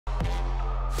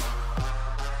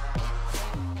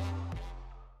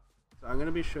I'm going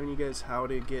to be showing you guys how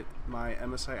to get my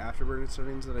MSI Afterburner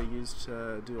settings that I use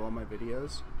to do all my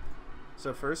videos.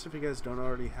 So first, if you guys don't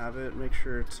already have it, make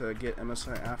sure to get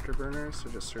MSI Afterburner. So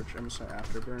just search MSI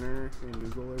Afterburner in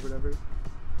Google or whatever.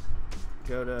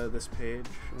 Go to this page,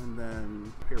 and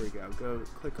then here we go. Go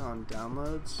click on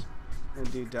Downloads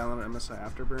and do Download MSI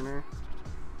Afterburner.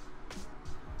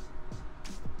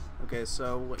 Okay,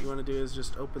 so what you want to do is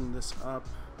just open this up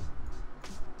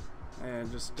and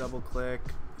just double click.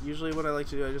 Usually what I like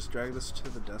to do, I just drag this to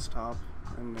the desktop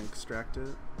and extract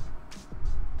it.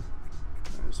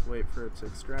 I just wait for it to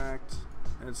extract,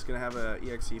 and it's going to have an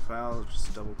exe file.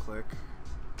 Just double click.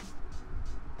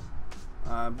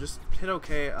 Just hit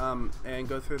OK and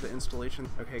go through the installation.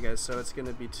 Okay guys, so it's going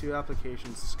to be two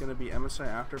applications. It's going to be MSI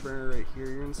Afterburner right here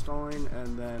you're installing,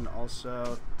 and then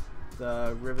also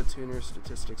the RivetTuner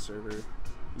statistics server.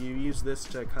 You use this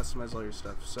to customize all your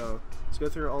stuff. So let's go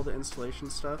through all the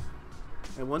installation stuff,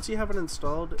 and once you have it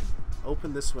installed,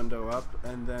 open this window up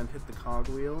and then hit the cog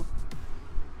wheel,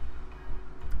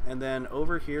 and then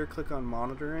over here click on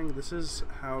monitoring. This is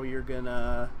how you're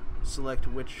gonna select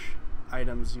which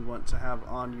items you want to have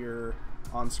on your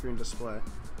on-screen display.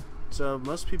 So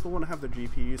most people want to have the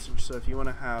GPU usage, so if you want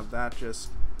to have that,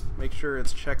 just make sure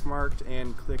it's check marked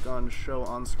and click on show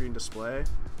on-screen display,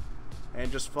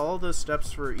 and just follow the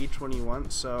steps for each one you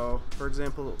want. So for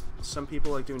example, some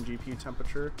people like doing GPU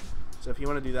temperature, so if you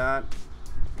want to do that,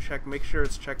 make sure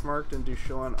it's check marked and do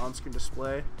show on-screen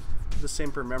display. The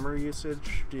same for memory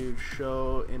usage, do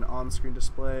show in on-screen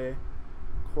display.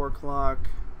 Core clock,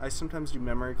 I sometimes do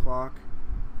memory clock.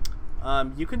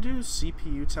 You can do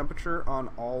CPU temperature on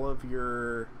all of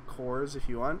your cores if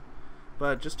you want,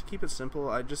 but just to keep it simple,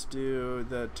 I just do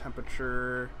the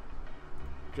temperature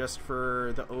just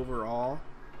for the overall,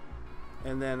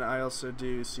 and then I also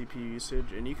do CPU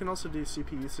usage, and you can also do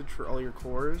CPU usage for all your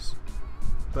cores,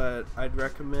 but I'd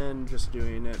recommend just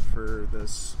doing it for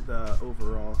the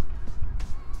overall.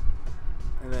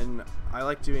 And then I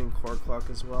like doing core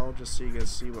clock as well, just so you guys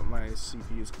see what my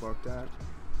CPU is clocked at.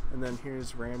 And then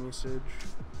here's RAM usage.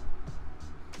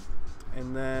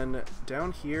 And then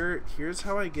down here, here's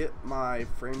how I get my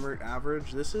frame rate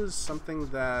average. This is something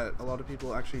that a lot of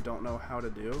people actually don't know how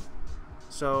to do.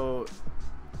 So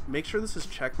make sure this is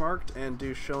check marked and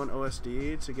do show in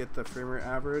OSD to get the frame rate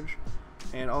average.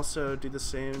 And also do the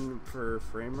same for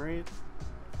frame rate.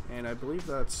 And I believe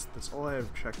that's all I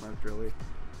have check marked really.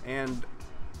 And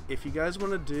if you guys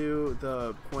want to do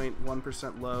the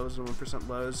 0.1% lows and 1%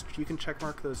 lows, you can check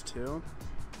mark those too.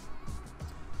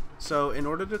 So in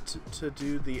order to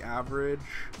do the average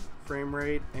frame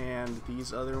rate and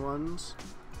these other ones,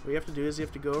 what you have to do is you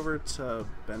have to go over to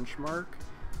benchmark,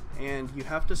 and you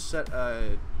have to set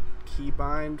a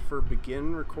keybind for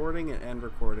begin recording and end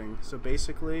recording. So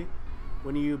basically,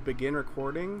 when you begin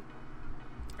recording,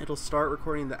 it'll start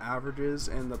recording the averages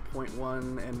and the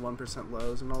 0.1 and 1%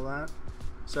 lows and all that.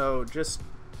 So just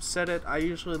set it. I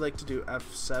usually like to do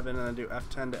F7 and then do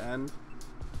F10 to end.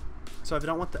 So if I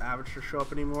don't want the average to show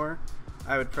up anymore,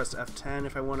 I would press F10.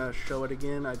 If I want to show it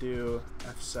again, I do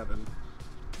F7.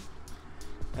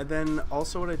 And then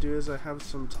also what I do is I have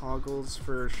some toggles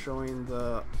for showing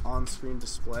the on-screen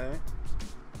display.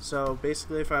 So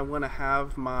basically, if I want to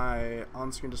have my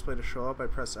on-screen display to show up, I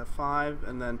press F5,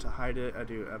 and then to hide it, I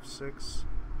do F6.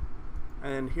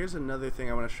 And here's another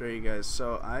thing I want to show you guys.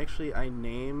 So I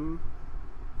name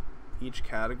each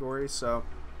category. So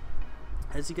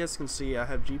as you guys can see, I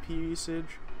have GPU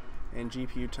usage and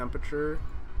GPU temperature,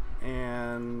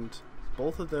 and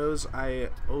both of those I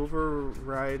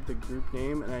override the group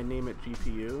name and I name it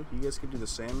GPU. You guys can do the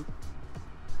same.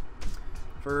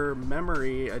 For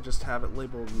memory, I just have it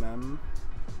labeled mem.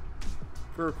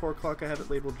 For core clock, I have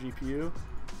it labeled GPU.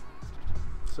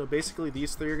 So basically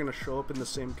these three are going to show up in the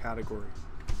same category.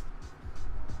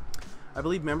 I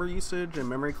believe memory usage and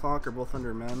memory clock are both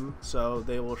under mem, so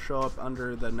they will show up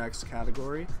under the next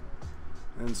category.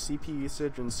 And CPU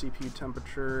usage and CPU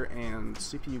temperature and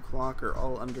CPU clock are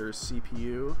all under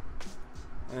CPU.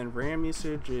 And RAM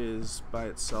usage is by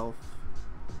itself.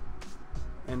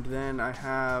 And then I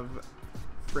have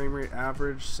frame rate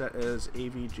average set as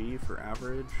AVG for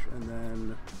average, and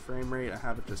then frame rate I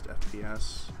have it just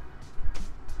FPS.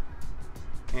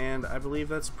 And I believe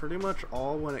that's pretty much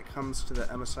all when it comes to the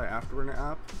MSI Afterburner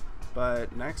app.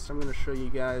 But next I'm going to show you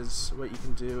guys what you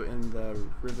can do in the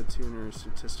RivetTuner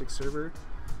statistics server.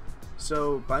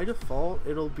 So by default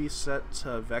it'll be set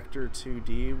to vector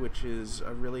 2D, which is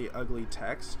a really ugly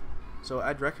text. So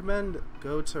I'd recommend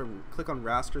click on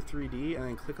raster 3D and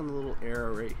then click on the little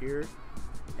arrow right here,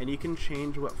 and you can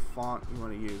change what font you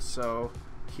want to use. So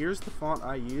here's the font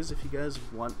I use. If you guys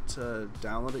want to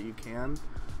download it, you can.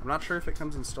 I'm not sure if it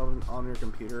comes installed on your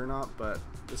computer or not, but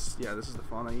this is the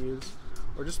font I use.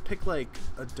 Or just pick like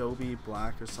Adobe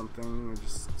Black or something, or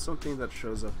just something that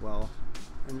shows up well,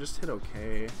 and just hit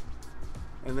OK.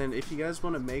 And then if you guys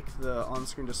want to make the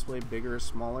on-screen display bigger or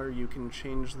smaller, you can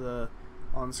change the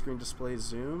on-screen display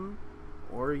zoom,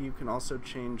 or you can also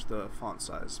change the font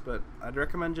size. But I'd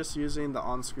recommend just using the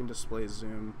on-screen display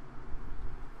zoom.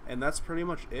 And that's pretty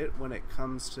much it when it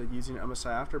comes to using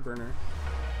MSI Afterburner.